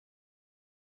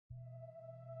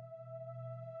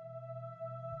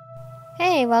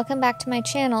Hey, welcome back to my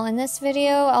channel. In this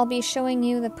video, I'll be showing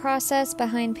you the process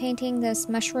behind painting this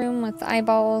mushroom with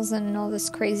eyeballs and all this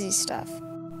crazy stuff.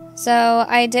 So,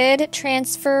 I did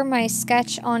transfer my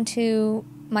sketch onto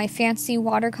my fancy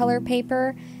watercolor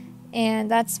paper,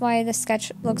 and that's why the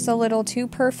sketch looks a little too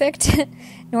perfect.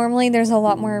 Normally there's a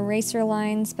lot more eraser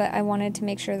lines, but I wanted to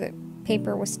make sure that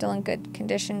paper was still in good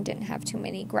condition, didn't have too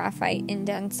many graphite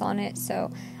indents on it, so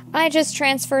I just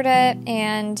transferred it,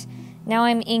 and now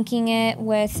I'm inking it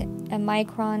with a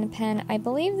micron pen. I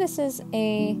believe this is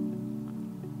a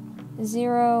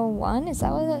 01, is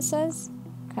that what it says?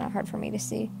 Kind of hard for me to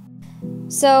see.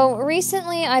 So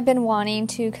recently I've been wanting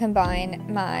to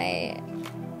combine my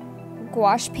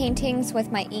gouache paintings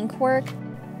with my ink work.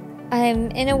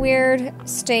 I'm in a weird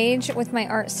stage with my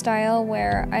art style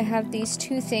where I have these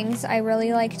two things I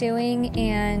really like doing,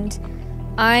 and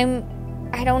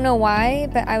I don't know why,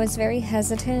 but I was very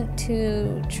hesitant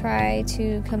to try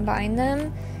to combine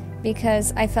them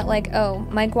because I felt like, oh,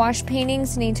 my gouache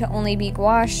paintings need to only be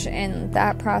gouache in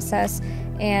that process,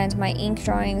 and my ink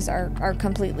drawings are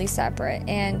completely separate,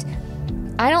 and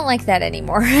I don't like that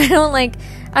anymore. I don't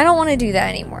want to do that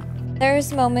anymore.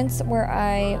 There's moments where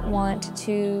I want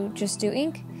to just do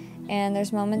ink, and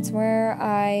there's moments where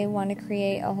I want to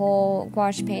create a whole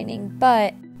gouache painting,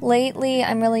 but lately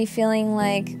I'm really feeling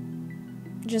like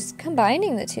just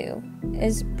combining the two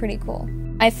is pretty cool.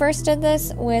 I first did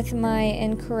this with my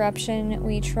In Corruption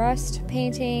We Trust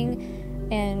painting,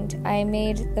 and I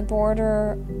made the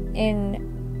border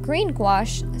in green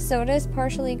gouache, so it is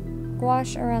partially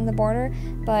gouache around the border,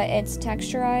 but it's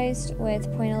texturized with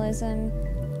pointillism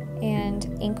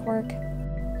and ink work.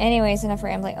 Anyways, enough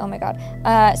rambling. Oh my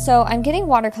god. So I'm getting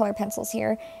watercolor pencils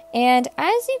here, and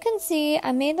as you can see,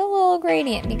 I made a little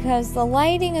gradient because the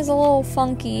lighting is a little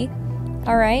funky.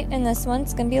 Alright, and this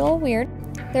one's gonna be a little weird.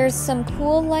 There's some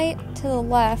cool light to the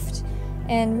left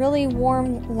and really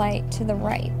warm light to the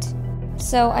right.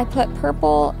 So I put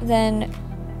purple, then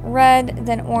red,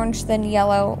 then orange, then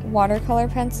yellow watercolor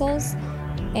pencils,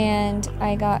 and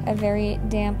I got a very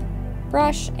damp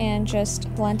brush and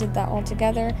just blended that all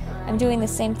together. I'm doing the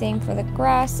same thing for the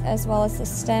grass as well as the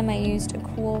stem. I used a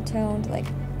cool toned, like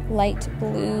light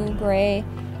blue, gray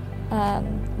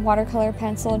watercolor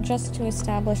pencil just to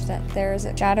establish that there's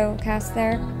a shadow cast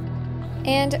there.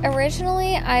 And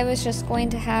originally I was just going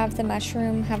to have the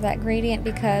mushroom have that gradient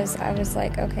because I was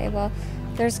like, okay, well,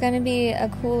 there's going to be a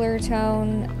cooler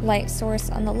tone light source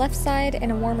on the left side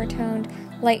and a warmer toned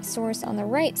light source on the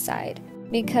right side,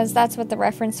 because that's what the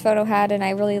reference photo had and I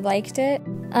really liked it.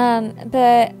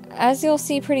 But as you'll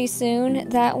see pretty soon,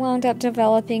 that wound up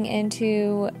developing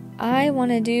into, I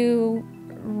want to do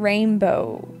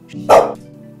rainbow.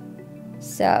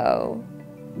 So,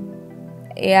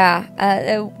 yeah,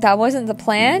 that wasn't the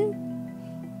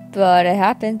plan, but it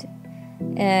happened.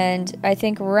 And I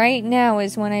think right now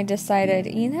is when I decided,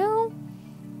 you know,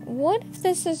 what if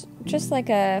this is just like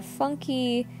a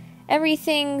funky,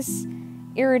 everything's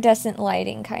iridescent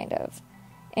lighting kind of.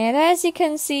 And as you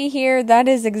can see here, that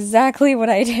is exactly what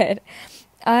I did.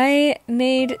 I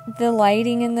made the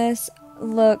lighting in this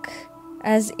look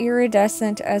as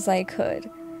iridescent as I could.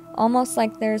 Almost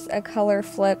like there's a color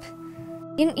flip.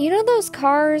 You know those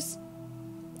cars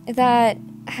that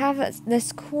have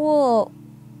this cool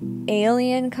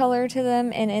alien color to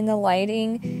them, and in the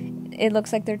lighting it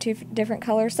looks like they're two different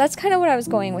colors? That's kind of what I was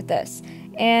going with this.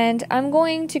 And I'm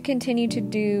going to continue to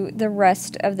do the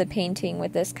rest of the painting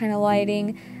with this kind of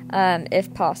lighting,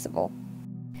 if possible.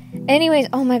 Anyways,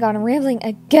 oh my god, I'm rambling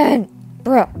again,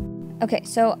 bro. Okay,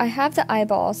 so I have the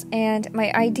eyeballs, and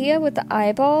my idea with the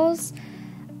eyeballs,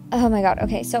 oh my god,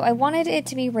 okay, so I wanted it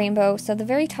to be rainbow, so the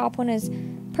very top one is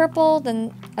purple,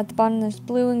 then at the bottom there's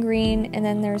blue and green, and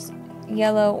then there's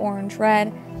yellow, orange,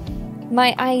 red.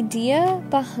 My idea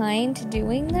behind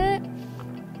doing that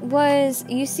was,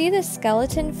 you see the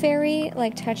skeleton fairy,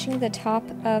 like, touching the top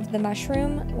of the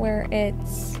mushroom where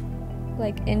it's,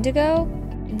 like, indigo?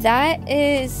 That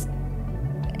is,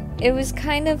 it was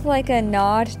kind of like a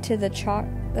nod to the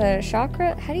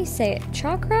chakra, how do you say it?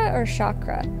 Chakra or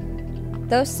chakra?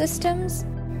 Those systems.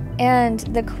 And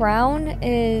the crown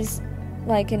is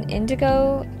like an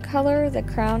indigo color, the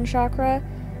crown chakra.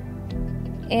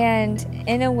 And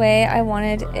in a way, I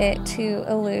wanted it to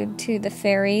allude to the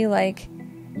fairy, like,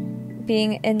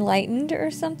 being enlightened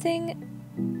or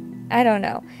something. I don't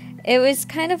know. It was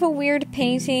kind of a weird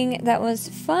painting that was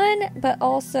fun, but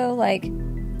also, like,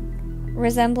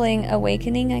 resembling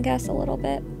Awakening, I guess, a little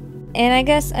bit. And I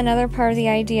guess another part of the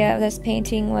idea of this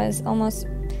painting was almost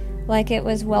like it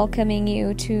was welcoming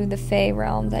you to the Fae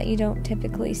realm that you don't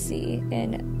typically see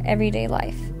in everyday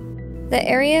life. The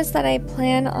areas that I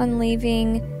plan on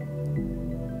leaving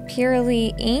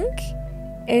purely ink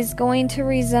is going to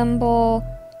resemble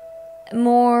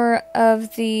more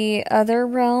of the other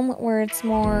realm where it's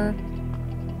more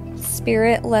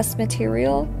spirit, less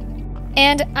material.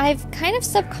 And I've kind of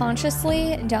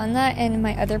subconsciously done that in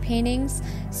my other paintings.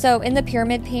 So in the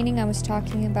pyramid painting I was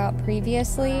talking about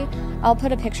previously, I'll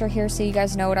put a picture here so you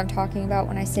guys know what I'm talking about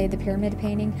when I say the pyramid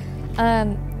painting.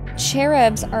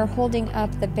 Cherubs are holding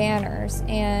up the banners,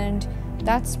 and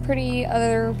that's pretty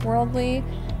otherworldly.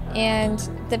 And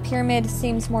the pyramid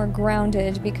seems more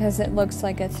grounded because it looks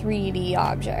like a 3D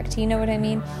object, you know what I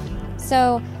mean?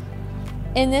 So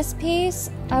in this piece,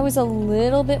 I was a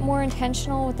little bit more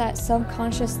intentional with that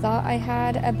subconscious thought I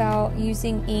had about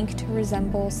using ink to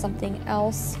resemble something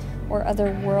else or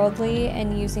otherworldly,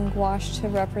 and using gouache to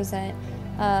represent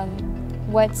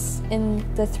what's in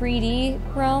the 3D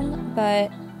realm,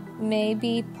 but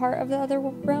maybe part of the other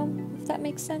realm, if that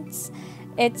makes sense.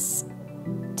 It's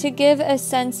to give a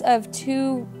sense of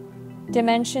two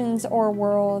dimensions or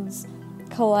worlds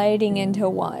colliding into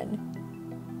one.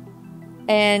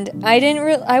 And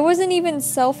I wasn't even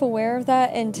self-aware of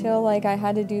that until like I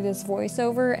had to do this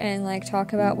voiceover and like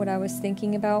talk about what I was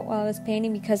thinking about while I was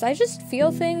painting, because I just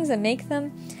feel things and make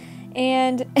them,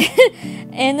 and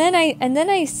and then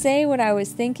I say what I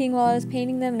was thinking while I was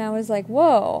painting them, and I was like,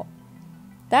 whoa,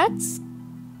 that's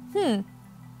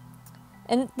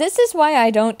and this is why I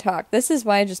don't talk. This is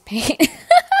why I just paint.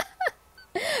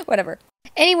 Whatever.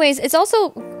 Anyways, it's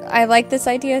also, I like this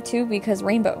idea too because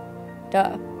rainbow.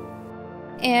 Duh.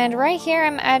 And right here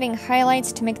I'm adding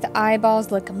highlights to make the eyeballs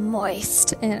look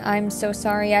moist. And I'm so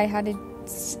sorry I'm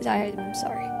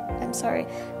sorry.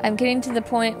 I'm getting to the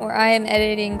point where I am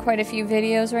editing quite a few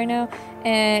videos right now,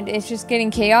 and it's just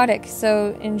getting chaotic,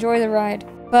 so enjoy the ride.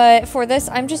 But for this,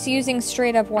 I'm just using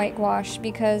straight up white gouache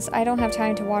because I don't have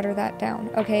time to water that down,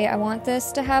 okay? I want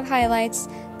this to have highlights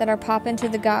that are popping to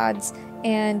the gods,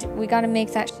 and we gotta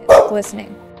make that shit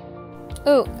glistening.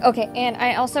 Ooh, okay, and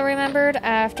I also remembered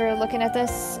after looking at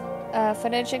this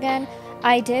footage again,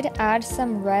 I did add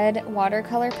some red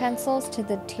watercolor pencils to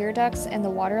the tear ducts and the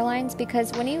water lines,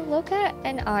 because when you look at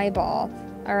an eyeball,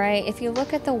 alright, if you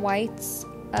look at the whites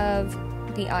of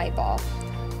the eyeball,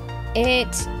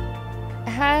 it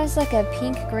has like a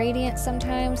pink gradient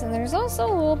sometimes, and there's also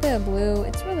a little bit of blue.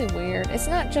 It's really weird. It's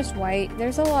not just white.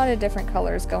 There's a lot of different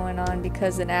colors going on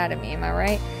because anatomy, am I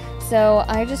right? So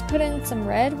I just put in some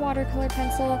red watercolor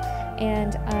pencil,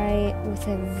 and I, with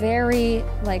a very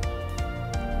like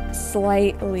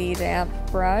slightly damp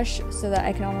brush so that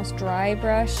I can almost dry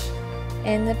brush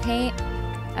in the paint,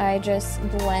 I just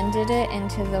blended it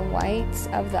into the whites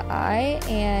of the eye,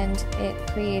 and it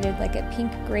created like a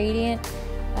pink gradient.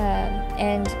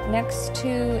 And next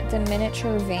to the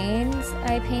miniature veins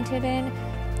I painted in,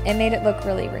 it made it look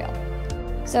really real.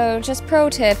 So just pro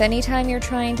tip, anytime you're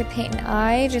trying to paint an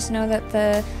eye, just know that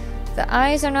the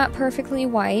eyes are not perfectly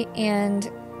white, and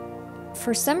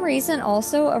for some reason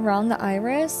also around the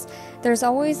iris, there's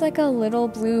always like a little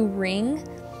blue ring,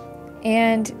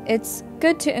 and it's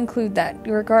good to include that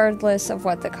regardless of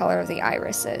what the color of the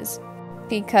iris is,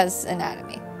 because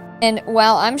anatomy. And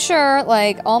while I'm sure,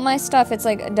 like, all my stuff, it's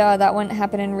like, duh, that wouldn't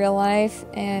happen in real life,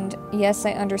 and yes,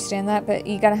 I understand that, but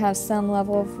you gotta have some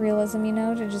level of realism, you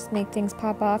know, to just make things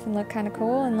pop off and look kind of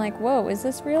cool, and like, whoa, is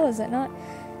this real, is it not?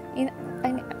 You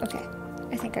know, okay,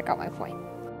 I think I got my point.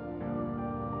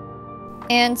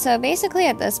 And so basically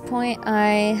at this point,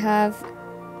 I have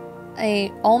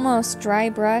a almost dry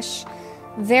brush,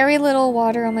 very little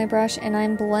water on my brush, and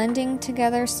I'm blending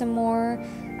together some more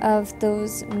of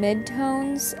those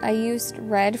mid-tones. I used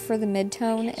red for the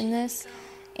mid-tone in this,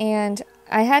 and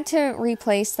I had to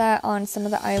replace that on some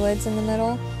of the eyelids in the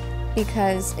middle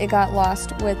because it got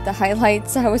lost with the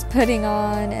highlights I was putting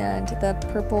on, and the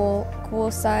purple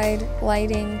cool side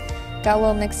lighting got a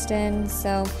little mixed in,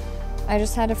 so I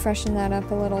just had to freshen that up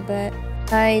a little bit.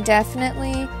 I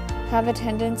definitely have a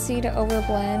tendency to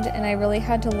overblend, and I really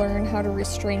had to learn how to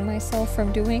restrain myself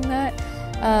from doing that.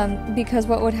 Because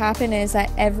what would happen is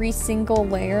that every single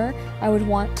layer I would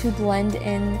want to blend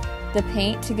in the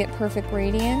paint to get perfect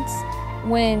gradients,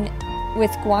 when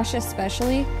with gouache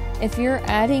especially, if you're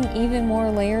adding even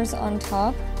more layers on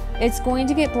top, it's going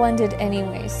to get blended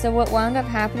anyway. So what wound up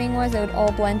happening was it would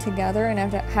all blend together, and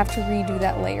I'd have to redo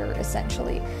that layer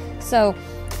essentially. So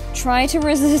try to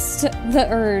resist the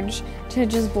urge to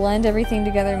just blend everything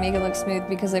together and make it look smooth,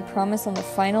 because I promise on the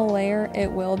final layer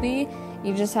it will be.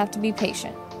 You just have to be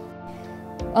patient.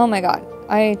 Oh my god,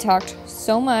 I talked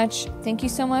so much. Thank you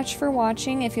so much for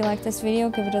watching. If you liked this video,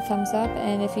 give it a thumbs up,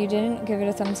 and if you didn't, give it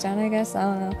a thumbs down, I guess. I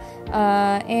don't know.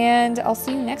 And I'll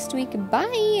see you next week.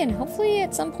 Bye! And hopefully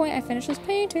at some point I finish this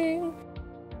painting.